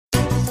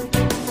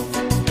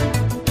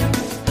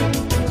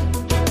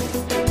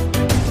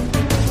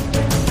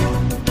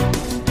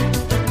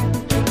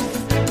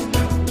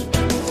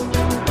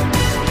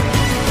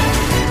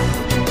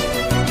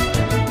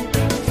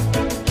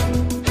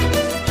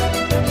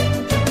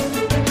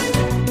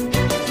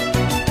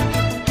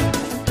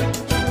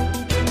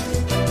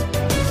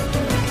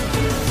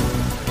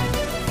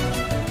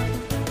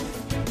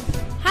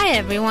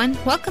everyone.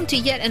 Welcome to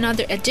yet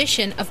another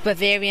edition of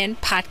Bavarian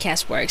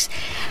Podcast Works.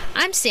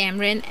 I'm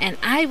Samrin, and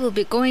I will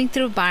be going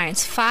through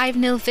Bayern's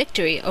 5-0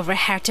 victory over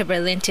Hertha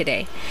Berlin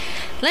today.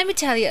 Let me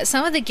tell you,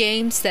 some of the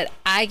games that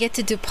I get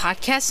to do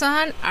podcasts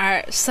on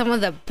are some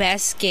of the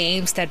best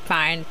games that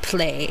Bayern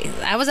play.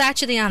 I was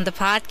actually on the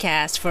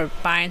podcast for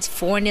Bayern's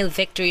 4-0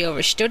 victory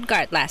over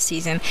Stuttgart last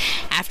season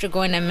after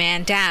going a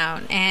man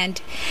down.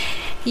 And,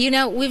 you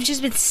know, we've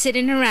just been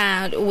sitting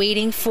around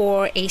waiting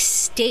for a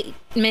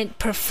statement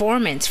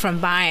performance from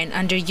Bayern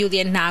under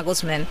Julian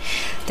Nagelsmann.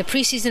 The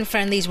preseason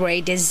friendlies were a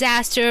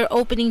disaster.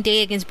 Opening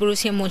day against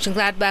Borussia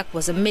Mönchengladbach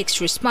was a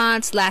mixed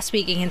response. Last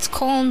week against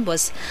Köln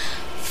was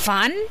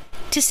fun,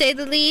 to say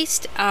the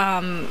least.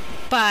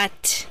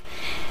 But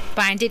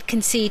Bayern did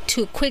concede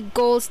 2 quick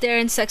goals there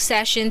in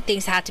succession.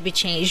 Things had to be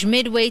changed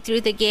midway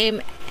through the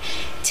game.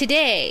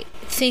 Today,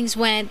 things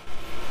went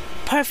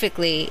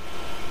perfectly.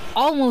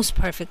 Almost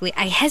perfectly.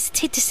 I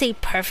hesitate to say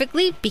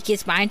perfectly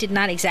because Bayern did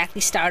not exactly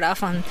start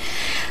off on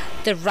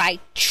the right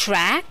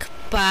track.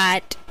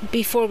 But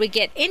before we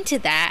get into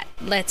that,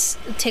 let's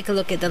take a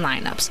look at the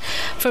lineups.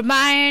 For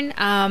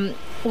Bayern,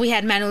 we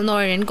had Manuel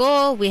Neuer in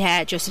goal. We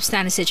had Joseph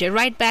Stanisic at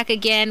right back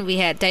again. We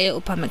had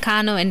Dayot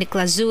Upamecano and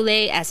Niklas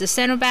Zule as the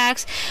center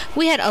backs.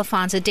 We had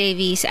Alphonso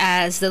Davies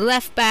as the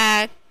left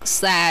back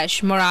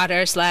 /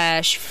 marauder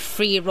 /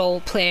 free role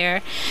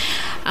player.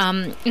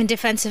 In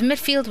defensive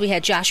midfield, we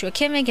had Joshua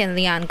Kimmich and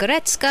Leon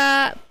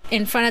Goretzka.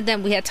 In front of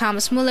them, we had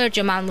Thomas Muller,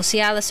 Jamal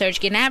Musiala, Serge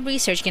Gnabry.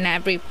 Serge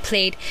Gnabry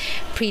played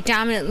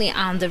predominantly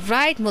on the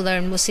right. Muller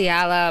and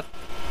Musiala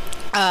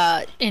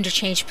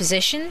interchange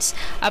positions.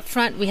 Up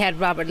front, we had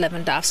Robert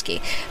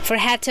Lewandowski. For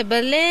Hertha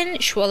Berlin,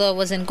 Schwolo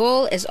was in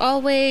goal as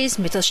always.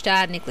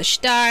 Mittelstadt, Niklas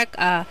Stark,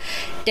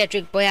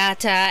 Dedrick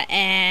Boyata,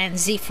 and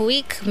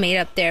Zifuik made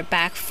up their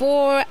back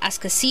four.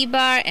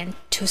 Askasibar and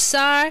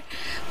Tussar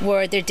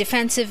were their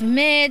defensive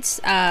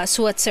mids.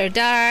 Suat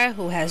Serdar,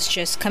 who has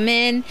just come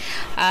in.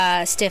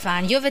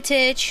 Stefan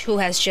Jovetic, who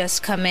has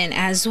just come in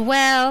as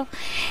well.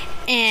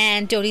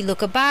 And Dodi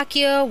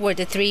Lukebakio were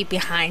the 3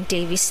 behind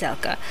Davie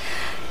Selke.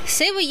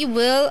 Say what you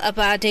will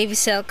about Davie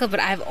Selke, but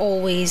I've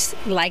always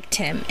liked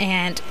him,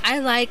 and I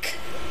like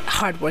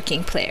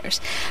hardworking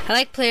players. I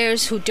like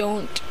players who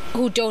don't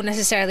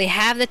necessarily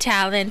have the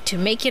talent to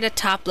make it a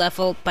top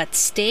level, but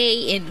stay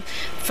in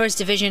first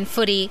division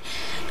footy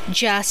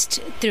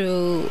just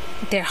through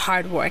their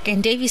hard work.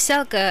 And Davie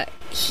Selke,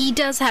 he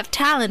does have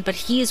talent, but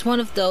he is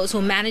one of those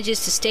who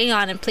manages to stay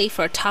on and play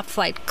for a top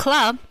flight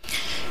club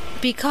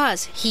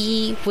because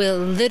he will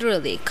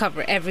literally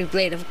cover every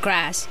blade of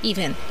grass,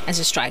 even as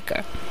a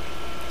striker.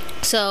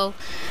 So,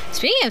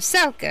 speaking of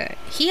Selke,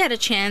 he had a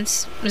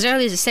chance as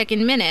early as the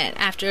second minute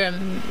after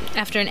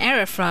an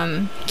error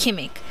from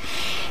Kimmich.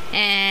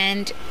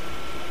 And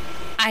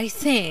I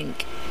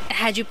think,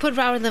 had you put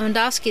Robert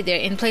Lewandowski there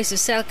in place of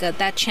Selke,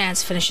 that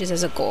chance finishes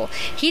as a goal.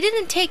 He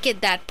didn't take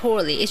it that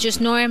poorly. It's just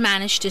Neuer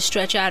managed to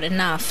stretch out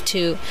enough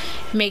to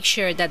make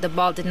sure that the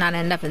ball did not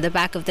end up in the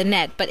back of the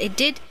net. But it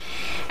did,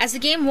 as the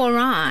game wore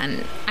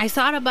on, I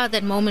thought about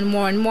that moment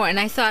more and more, and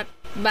I thought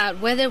about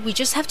whether we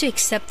just have to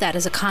accept that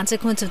as a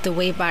consequence of the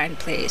way Bayern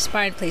plays.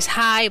 Bayern plays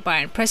high,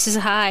 Bayern presses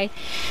high.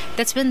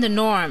 That's been the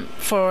norm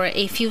for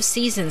a few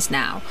seasons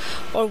now.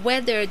 Or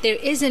whether there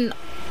is an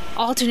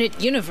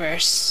alternate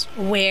universe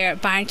where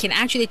Bayern can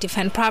actually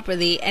defend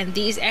properly and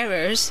these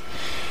errors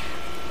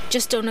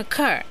just don't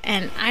occur.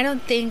 And I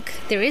don't think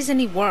there is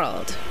any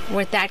world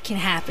where that can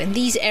happen.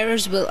 These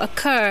errors will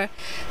occur.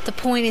 The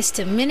point is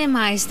to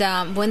minimize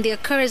them. When they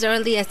occur as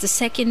early as the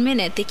second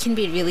minute, they can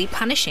be really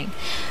punishing.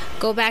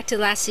 Go back to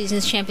last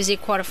season's Champions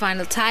League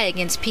quarterfinal tie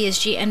against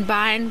PSG, and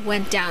Bayern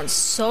went down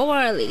so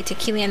early to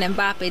Kylian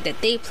Mbappe that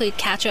they played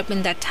catch up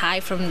in that tie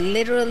from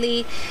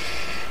literally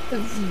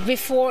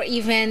before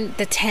even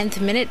the 10th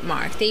minute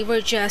mark. They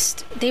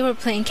were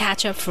playing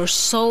catch up for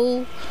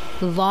so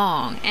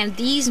long. And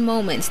these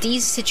moments,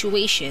 these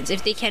situations,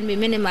 if they can be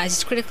minimized,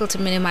 it's critical to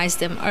minimize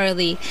them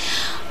early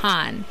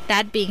on.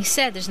 That being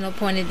said, there's no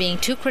point in being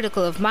too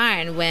critical of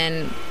Bayern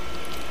when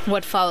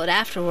what followed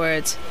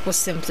afterwards was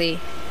simply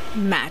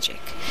magic.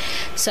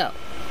 So,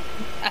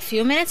 a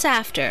few minutes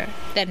after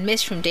that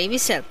miss from Davie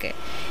Selke,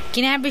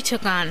 Gnabry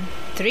took on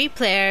 3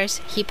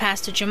 players. He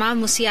passed to Jamal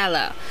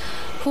Musiala,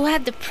 who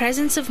had the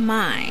presence of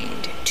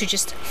mind to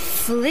just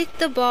flick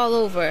the ball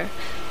over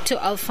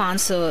to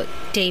Alphonso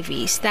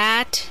Davies.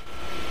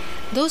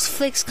 Those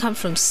flicks come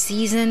from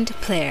seasoned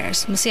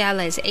players.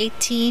 Musiala is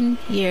 18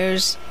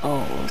 years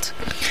old.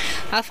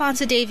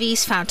 Alphonso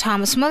Davies found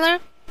Thomas Muller,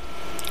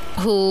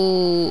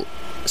 who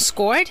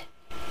scored.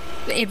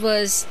 It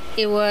was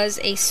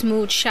a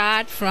smooth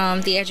shot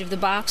from the edge of the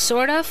box,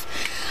 sort of.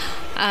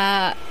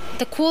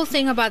 The cool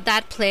thing about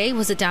that play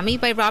was a dummy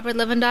by Robert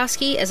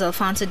Lewandowski as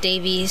Alphonso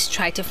Davies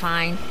tried to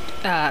find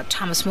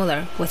Thomas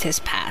Muller with his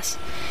pass.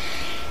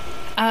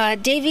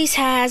 Davies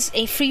has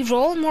a free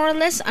role, more or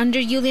less,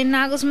 under Julian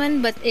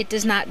Nagelsmann, but it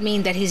does not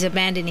mean that he's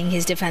abandoning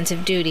his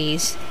defensive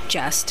duties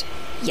just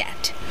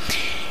yet.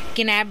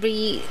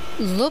 Gnabry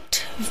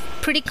looked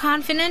pretty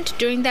confident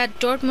during that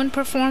Dortmund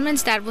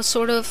performance. That was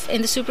sort of,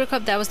 in the Super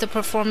Cup, that was the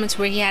performance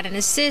where he had an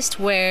assist,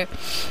 where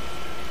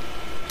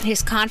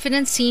his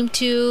confidence seemed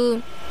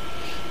to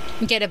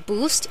get a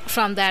boost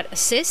from that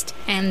assist.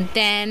 And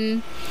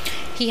then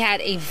he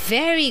had a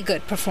very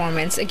good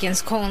performance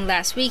against Cologne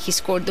last week. He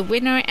scored the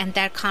winner, and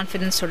that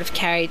confidence sort of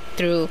carried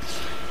through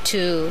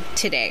to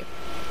today.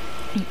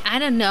 I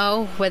don't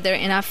know whether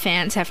enough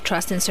fans have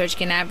trust in Serge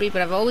Gnabry, but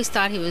I've always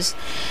thought he was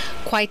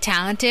quite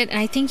talented, and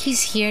I think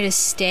he's here to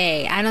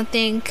stay. I don't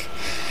think,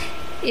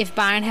 if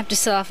Bayern have to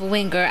sell off a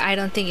winger, I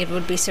don't think it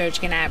would be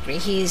Serge Gnabry.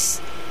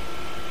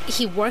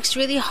 He works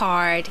really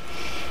hard.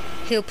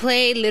 He'll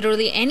play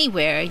literally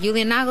anywhere.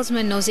 Julian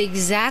Nagelsmann knows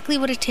exactly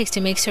what it takes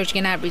to make Serge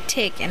Gnabry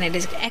tick, and it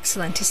is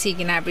excellent to see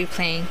Gnabry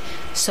playing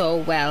so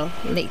well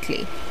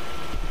lately.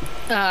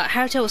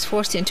 Hertha was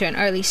forced into an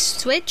early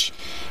switch.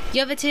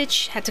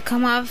 Jovetic had to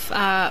come off.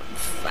 I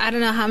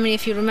don't know how many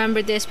of you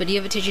remember this, but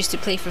Jovetic used to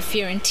play for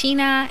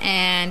Fiorentina,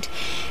 and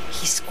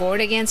he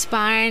scored against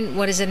Bayern.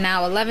 What is it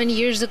now, 11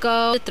 years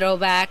ago?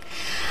 Throwback.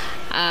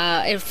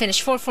 It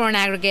finished 4-4 in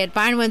aggregate.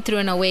 Bayern went through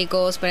in away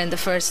goals, but in the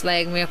first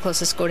leg,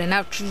 Mirklose scored an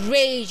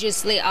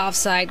outrageously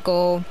offside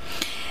goal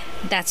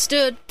that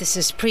stood. This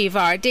is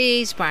pre-VAR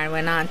days. Bayern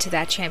went on to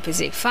that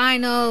Champions League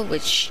final,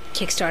 which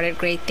kickstarted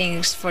great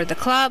things for the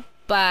club.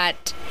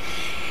 But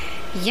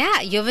yeah,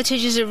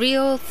 Jovetic is a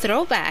real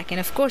throwback, and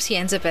of course he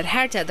ends up at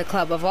Hertha, the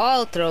club of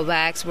all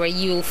throwbacks, where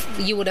you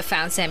would have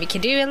found Sami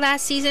Khedira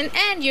last season,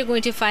 and you're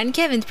going to find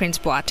Kevin Prince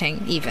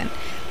Boateng even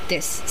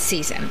this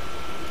season.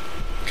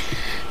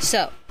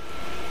 So,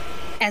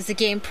 as the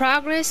game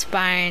progressed,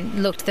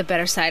 Bayern looked the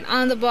better side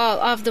on the ball,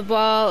 off the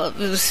ball. It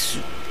was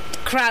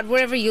crowd,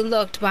 wherever you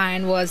looked,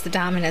 Bayern was the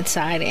dominant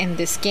side in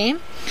this game.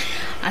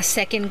 A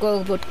second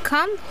goal would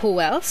come.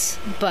 Who else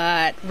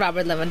but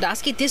Robert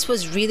Lewandowski? This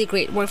was really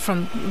great work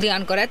from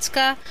Leon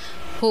Goretzka,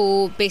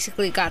 who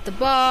basically got the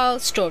ball,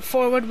 strode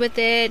forward with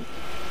it,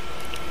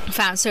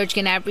 found Serge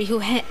Gnabry,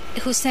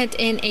 who sent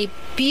in a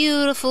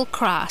beautiful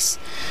cross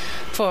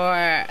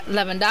for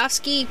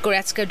Lewandowski.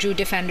 Goretzka drew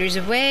defenders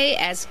away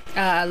as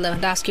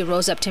Lewandowski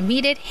rose up to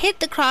meet it, hit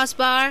the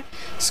crossbar,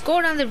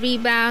 scored on the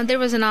rebound. There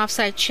was an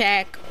offside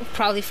check,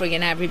 probably for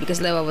Gnabry because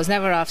Lewa was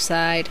never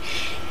offside,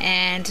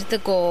 and the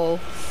goal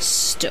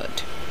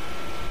stood.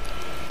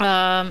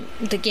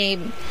 The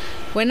game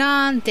went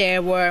on.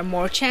 There were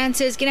more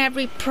chances.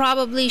 Gnabry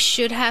probably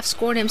should have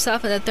scored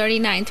himself in the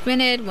 39th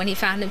minute when he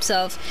found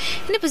himself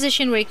in a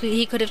position where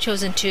he could have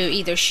chosen to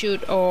either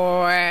shoot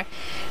or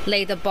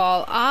lay the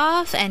ball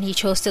off, and he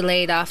chose to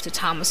lay it off to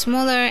Thomas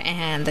Muller,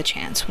 and the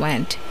chance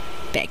went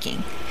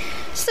begging.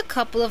 Just a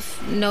couple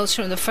of notes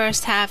from the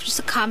first half, just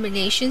the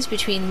combinations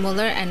between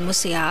Muller and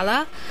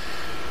Musiala.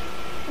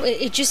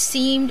 It just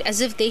seemed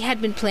as if they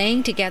had been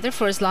playing together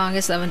for as long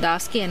as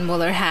Lewandowski and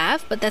Muller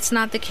have, but that's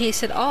not the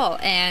case at all.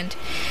 And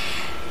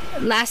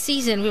last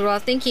season, we were all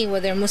thinking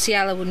whether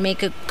Musiala would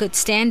make a good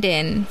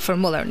stand-in for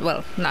Muller.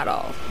 Well, not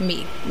all,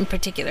 me in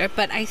particular.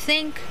 But I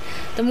think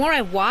the more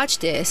I watch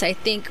this, I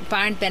think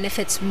Bayern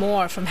benefits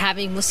more from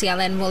having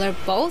Musiala and Muller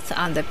both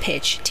on the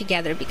pitch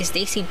together, because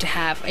they seem to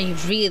have a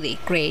really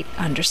great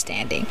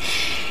understanding.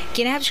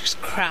 Gnabry's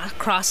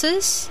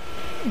crosses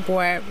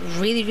were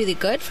really, really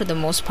good for the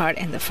most part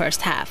in the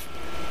first half.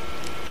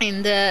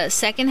 In the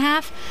second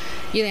half,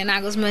 Julian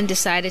Nagelsmann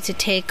decided to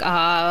take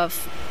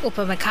off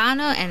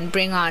Upamecano and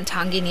bring on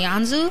Tanguy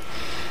Nianzou.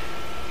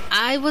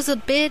 I was a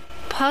bit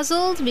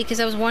puzzled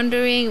because I was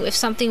wondering if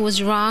something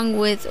was wrong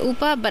with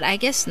Upa, but I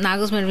guess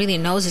Nagelsmann really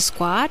knows his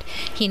squad.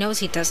 He knows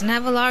he doesn't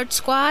have a large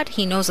squad.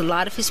 He knows a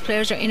lot of his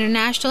players are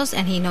internationals,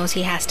 and he knows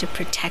he has to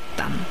protect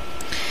them.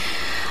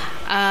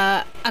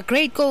 A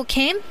great goal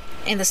came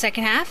in the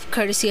second half,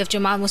 courtesy of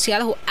Jamal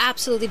Musiala, who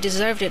absolutely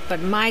deserved it.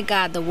 But my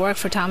God, the work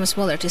for Thomas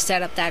Muller to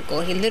set up that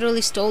goal. He literally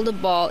stole the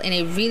ball in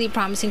a really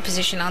promising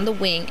position on the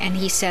wing, and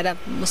he set up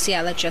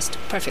Musiala just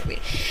perfectly.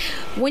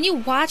 When you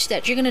watch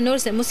that, you're going to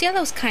notice that Musiala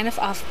was kind of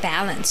off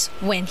balance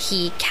when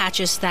he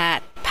catches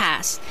that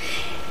pass.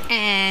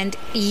 And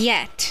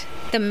yet,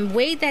 the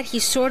way that he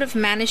sort of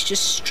managed to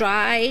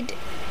stride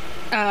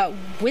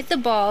with the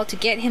ball to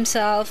get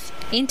himself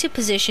into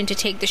position to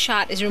take the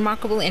shot is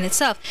remarkable in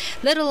itself.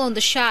 Let alone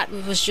the shot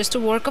was just a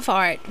work of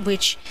art,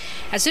 which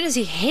as soon as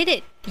he hit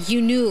it,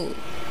 you knew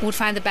would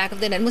find the back of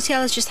the net.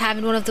 Musiala is just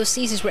having one of those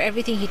seasons where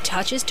everything he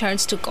touches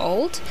turns to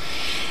gold.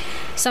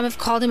 Some have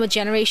called him a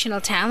generational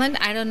talent.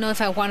 I don't know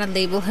if I want to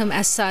label him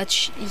as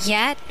such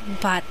yet,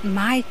 but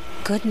my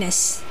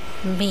goodness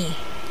me.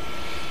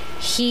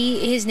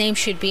 His name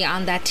should be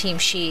on that team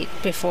sheet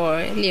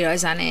before Leroy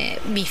Sané,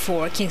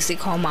 before Kingsley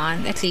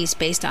Coman, at least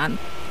based on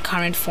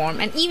current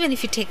form. And even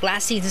if you take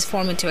last season's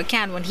form into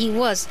account, when he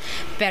was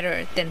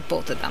better than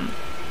both of them.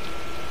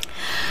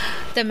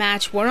 The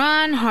match wore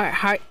on.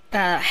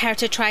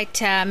 Hertha tried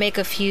to make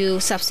a few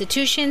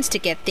substitutions to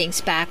get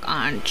things back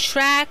on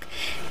track.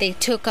 They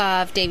took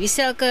off Davy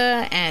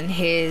Selke and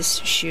his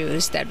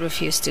shoes that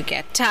refused to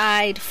get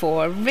tied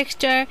for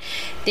Richter.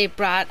 They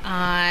brought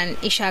on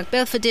Ishak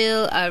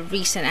Belfodil, a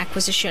recent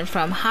acquisition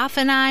from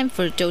Hoffenheim,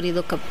 for Dodi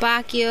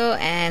Lukabakio,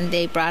 and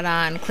they brought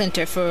on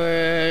Klinter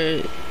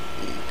for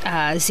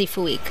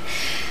Zifuik.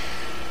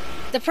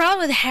 The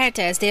problem with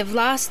Hertha is they've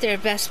lost their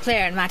best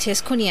player,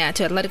 Matheus Cunha,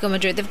 to Atletico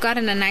Madrid. They've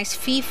gotten a nice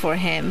fee for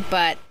him,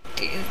 but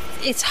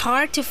it's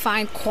hard to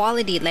find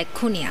quality like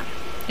Cunha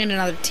in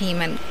another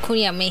team, and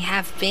Cunha may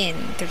have been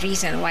the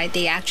reason why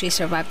they actually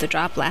survived the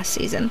drop last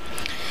season.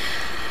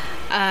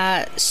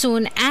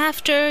 Soon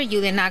after,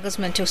 Julian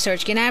Nagelsmann took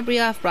Serge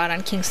Gnabry, brought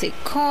on Kingsley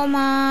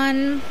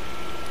Coman,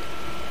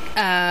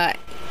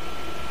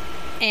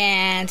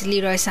 and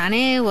Leroy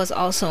Sané was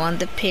also on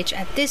the pitch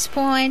at this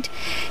point,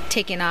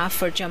 taking off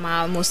for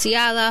Jamal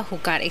Musiala, who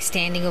got a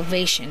standing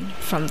ovation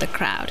from the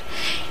crowd.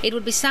 It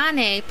would be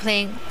Sané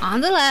playing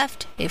on the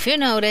left, if you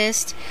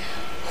noticed,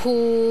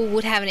 who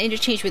would have an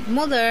interchange with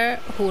Muller,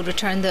 who would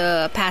return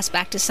the pass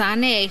back to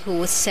Sané, who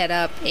would set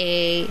up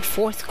a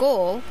fourth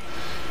goal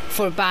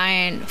for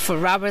Bayern, for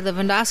Robert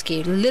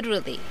Lewandowski,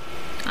 literally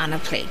on a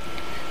plate.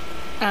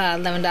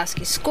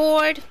 Lewandowski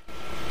scored,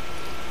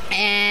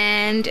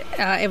 and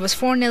it was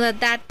 4-0 at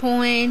that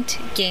point.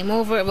 Game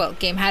over. Well,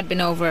 game had been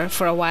over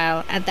for a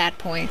while at that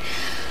point.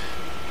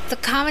 The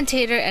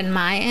commentator at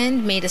my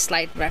end made a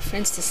slight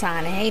reference to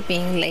Sané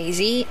being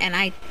lazy, and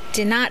I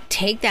did not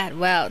take that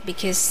well,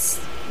 because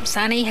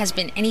Sané has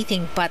been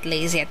anything but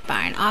lazy at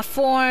Bayern. Off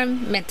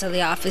form,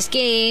 mentally off his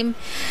game,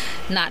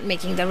 not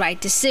making the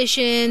right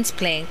decisions,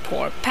 playing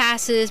poor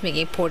passes,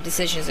 making poor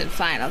decisions in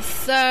final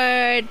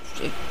third,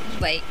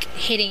 like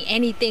hitting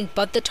anything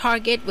but the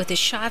target with his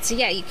shots.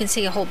 Yeah, you can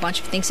say a whole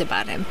bunch of things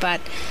about him, but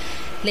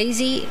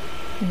lazy,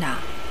 no.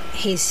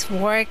 He's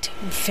worked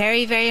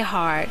very, very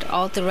hard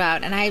all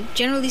throughout, and I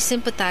generally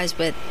sympathize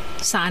with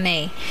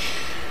Sané.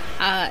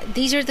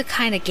 These are the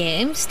kind of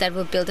games that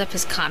will build up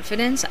his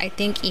confidence. I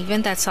think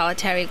even that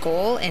solitary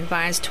goal in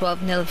Bayern's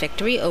 12-0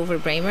 victory over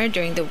Bremer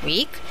during the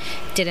week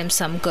did him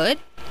some good.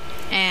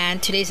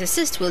 And today's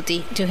assist will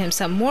do him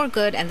some more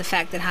good, and the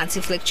fact that Hansi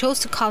Flick chose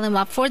to call him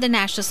up for the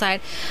national side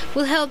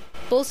will help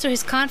bolster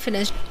his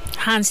confidence.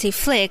 Hansi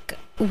Flick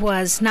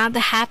was not the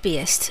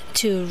happiest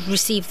to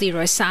receive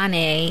Leroy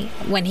Sané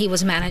when he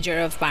was manager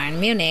of Bayern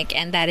Munich,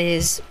 and that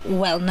is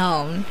well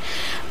known.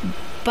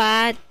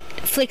 But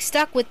Flick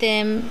stuck with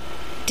him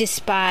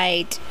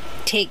despite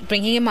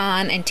bringing him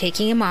on and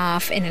taking him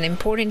off in an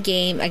important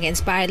game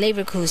against Bayer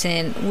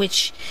Leverkusen,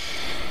 which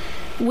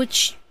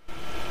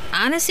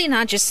honestly,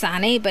 not just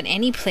Sané, but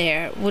any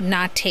player would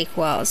not take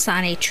well.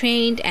 Sané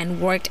trained and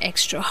worked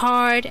extra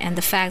hard, and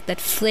the fact that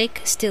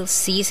Flick still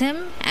sees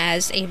him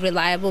as a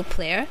reliable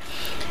player,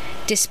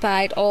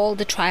 despite all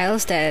the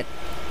trials that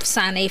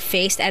Sané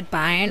faced at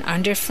Bayern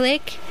under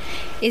Flick,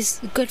 is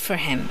good for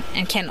him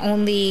and can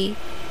only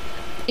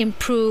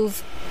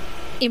improve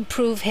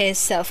his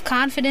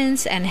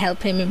self-confidence and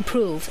help him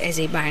improve as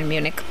a Bayern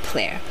Munich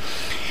player.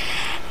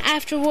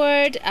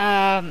 Afterward,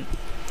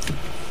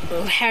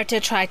 Hertha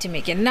tried to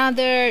make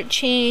another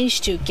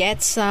change to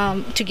get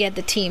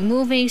the team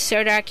moving.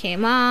 Serdar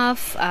came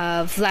off.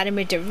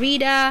 Vladimir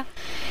Darida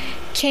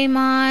came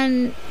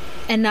on.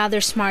 Another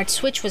smart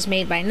switch was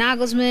made by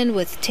Nagelsmann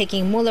with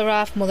taking Muller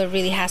off. Muller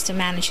really has to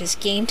manage his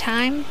game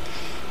time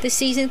this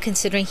season,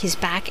 considering he's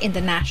back in the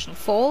national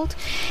fold.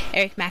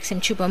 Eric Maxim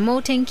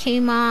Choupo-Moting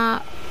came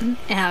on.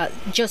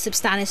 Josip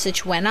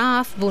Stanisic went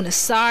off. Bunassar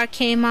Sar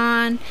came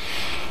on.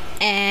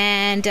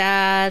 And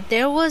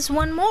there was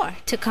one more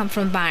to come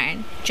from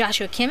Bayern.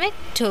 Joshua Kimmich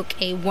took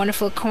a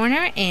wonderful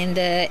corner in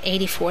the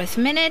 84th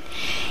minute,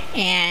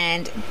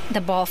 and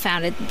the ball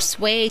found its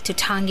way to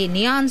Tanguy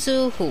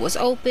Nianzou, who was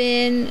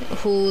open,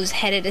 whose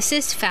headed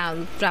assist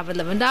found Robert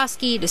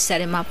Lewandowski to set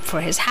him up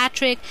for his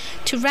hat-trick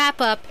to wrap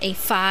up a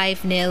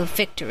 5-0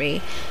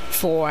 victory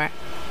for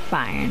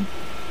Bayern.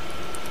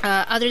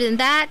 Other than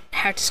that,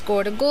 Hertha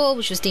scored a goal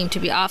which was deemed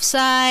to be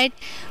offside,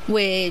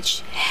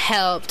 which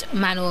helped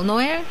Manuel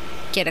Neuer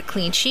get a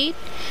clean sheet,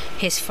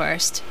 his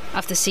first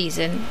of the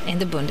season in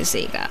the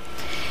Bundesliga.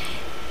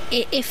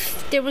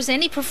 If there was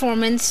any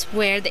performance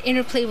where the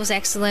interplay was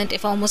excellent,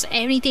 if almost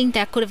everything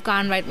that could have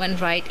gone right went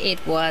right,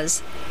 it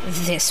was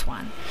this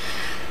one.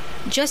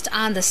 Just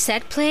on the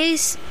set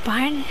plays,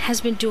 Bayern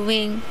has been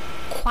doing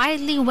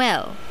quietly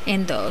well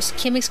in those.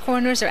 Kimmich's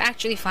corners are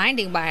actually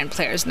finding Bayern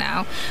players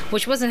now,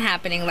 which wasn't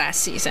happening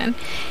last season.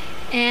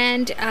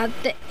 And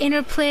the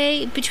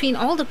interplay between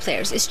all the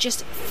players is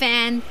just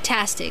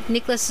fantastic.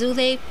 Niklas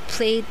Süle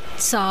played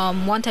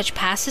some one-touch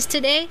passes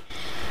today,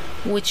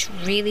 which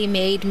really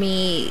made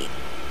me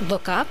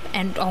look up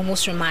and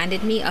almost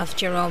reminded me of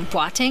Jerome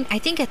Boateng. I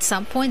think at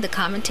some point the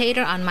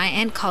commentator on my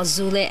end called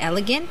Süle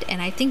elegant,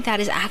 and I think that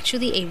is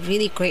actually a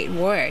really great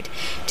word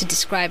to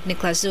describe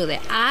Niklas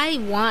Süle. I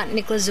want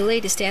Niklas Süle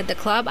to stay at the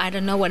club. I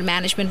don't know what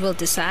management will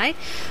decide,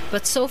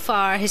 but so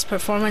far his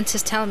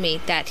performances tell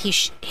me that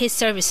his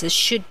services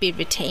should be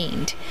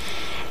retained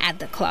at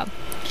the club.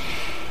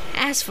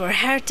 As for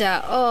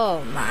Hertha,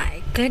 oh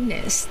my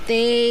goodness.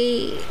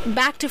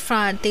 Back to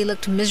front, they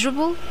looked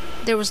miserable.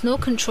 There was no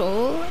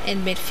control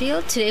in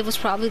midfield. Today was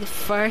probably the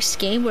first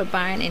game where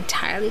Bayern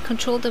entirely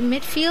controlled the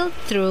midfield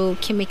through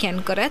Kimmich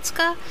and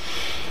Goretzka.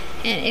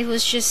 And it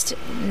was just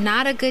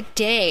not a good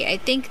day. I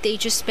think they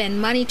just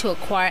spend money to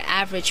acquire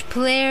average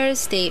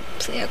players. They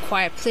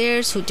acquire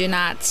players who do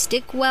not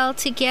stick well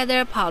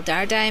together. Paul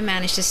Dardai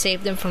managed to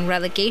save them from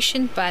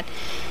relegation, but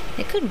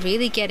they could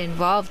really get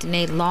involved in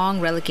a long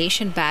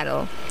relegation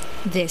battle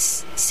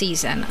this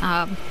season.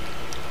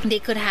 They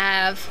could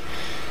have...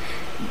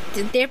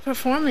 Their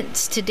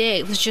performance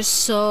today was just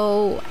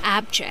so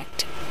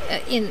abject.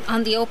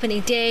 On the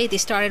opening day, they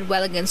started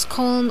well against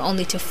Köln,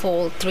 only to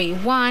fold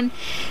 3-1.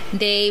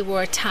 They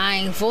were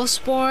tying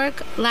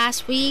Wolfsburg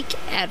last week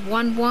at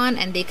 1-1,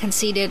 and they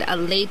conceded a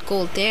late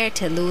goal there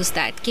to lose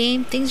that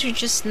game. Things are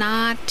just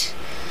not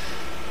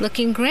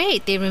looking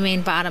great. They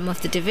remain bottom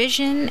of the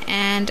division,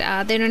 and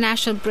the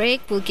international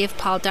break will give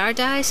Paul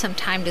Dardai some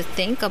time to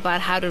think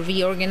about how to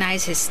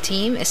reorganize his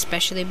team,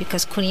 especially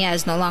because Cunha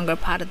is no longer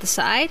part of the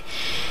side,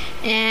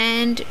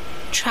 and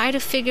try to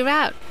figure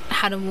out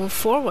how to move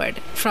forward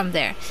from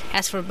there.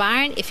 As for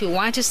Bayern, if you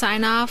want to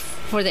sign off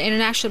for the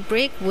international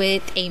break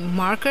with a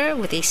marker,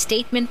 with a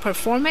statement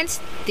performance,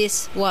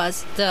 this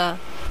was the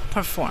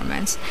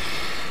performance.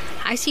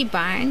 I see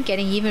Bayern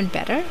getting even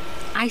better.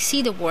 I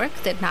see the work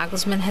that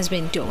Nagelsmann has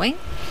been doing.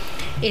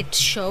 It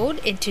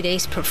showed in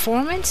today's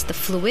performance. The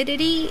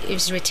fluidity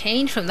is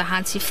retained from the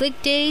Hansi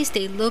Flick days.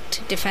 They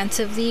looked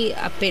defensively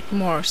a bit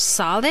more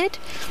solid.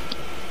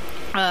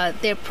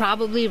 They're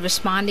probably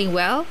responding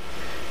well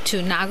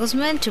to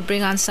Nagelsmann. To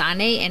bring on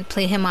Sané and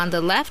play him on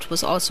the left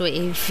was also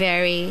a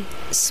very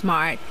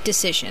smart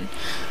decision.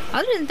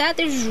 Other than that,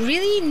 there's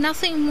really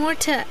nothing more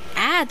to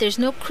add. There's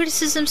no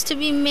criticisms to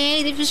be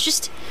made. It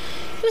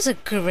was a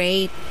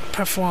great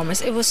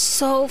performance. It was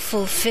so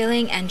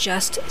fulfilling and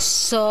just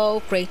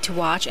so great to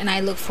watch, and I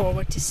look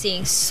forward to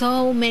seeing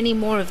so many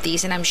more of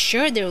these, and I'm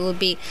sure there will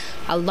be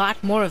a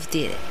lot more of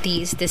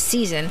these this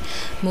season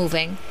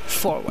moving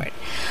forward.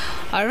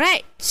 All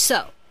right,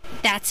 so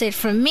that's it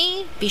from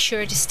me. Be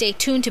sure to stay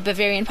tuned to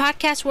Bavarian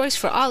Podcast Works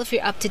for all of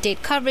your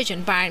up-to-date coverage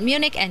on Bayern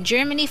Munich and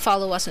Germany.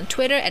 Follow us on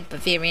Twitter at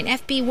Bavarian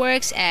FB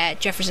Works, at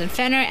Jefferson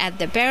Fenner, at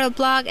The Barrel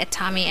Blog, at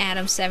Tommy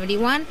Adams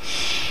 71,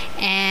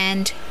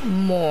 and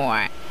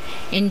more.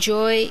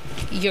 Enjoy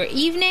your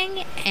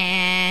evening,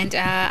 and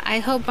I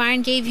hope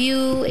Bayern gave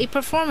you a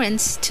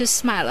performance to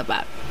smile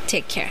about.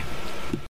 Take care.